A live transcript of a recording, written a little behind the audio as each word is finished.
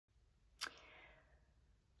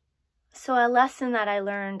So a lesson that I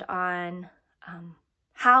learned on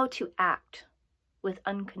how to act with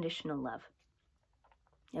unconditional love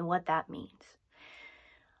and what that means.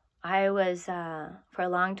 I was, for a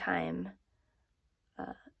long time,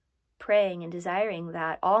 praying and desiring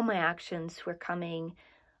that all my actions were coming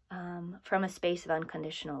from a space of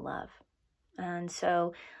unconditional love. And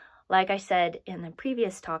so, like I said in the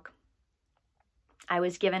previous talk, I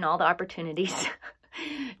was given all the opportunities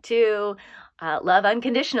to love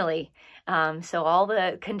unconditionally. So all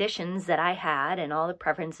the conditions that I had and all the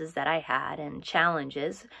preferences that I had and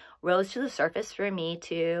challenges rose to the surface for me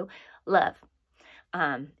to love,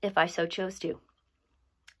 if I so chose to.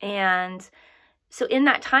 And so in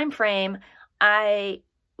that time frame, I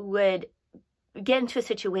would get into a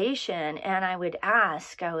situation and I would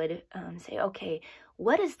say, okay,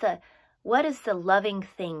 what is the loving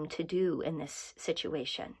thing to do in this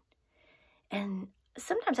situation? And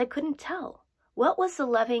sometimes I couldn't tell. What was the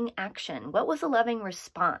loving action? What was the loving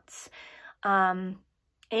response? And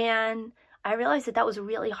I realized that was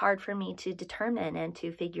really hard for me to determine and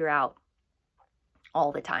to figure out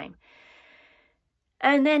all the time.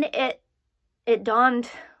 And then it dawned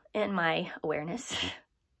in my awareness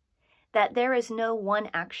that there is no one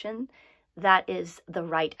action that is the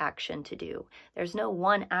right action to do. There's no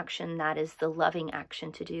one action that is the loving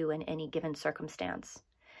action to do in any given circumstance.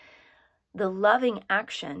 The loving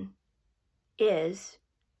action is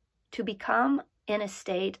to become in a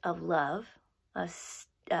state of love,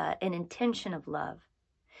 an intention of love,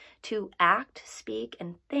 to act, speak,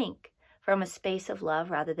 and think from a space of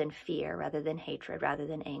love rather than fear, rather than hatred, rather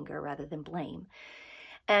than anger, rather than blame.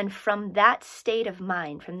 And from that state of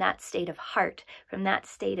mind, from that state of heart, from that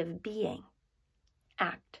state of being,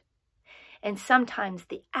 act. And sometimes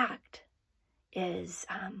the act is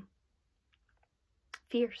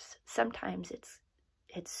fierce. Sometimes it's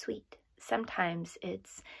sweet. Sometimes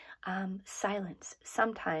it's silence.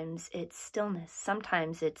 Sometimes it's stillness.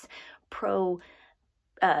 Sometimes it's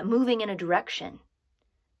moving in a direction.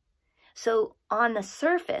 So on the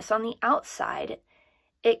surface, on the outside,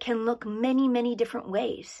 it can look many, many different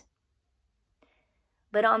ways.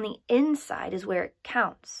 But on the inside is where it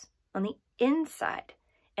counts. On the inside.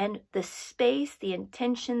 And the space, the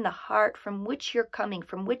intention, the heart from which you're coming,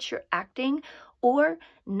 from which you're acting or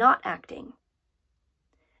not acting.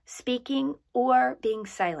 Speaking or being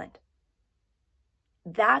silent.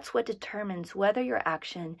 That's what determines whether your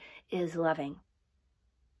action is loving.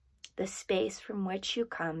 The space from which you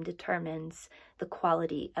come determines the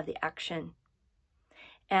quality of the action.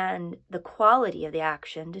 And the quality of the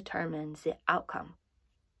action determines the outcome.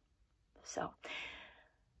 So,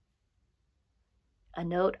 a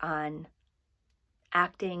note on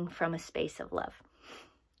acting from a space of love.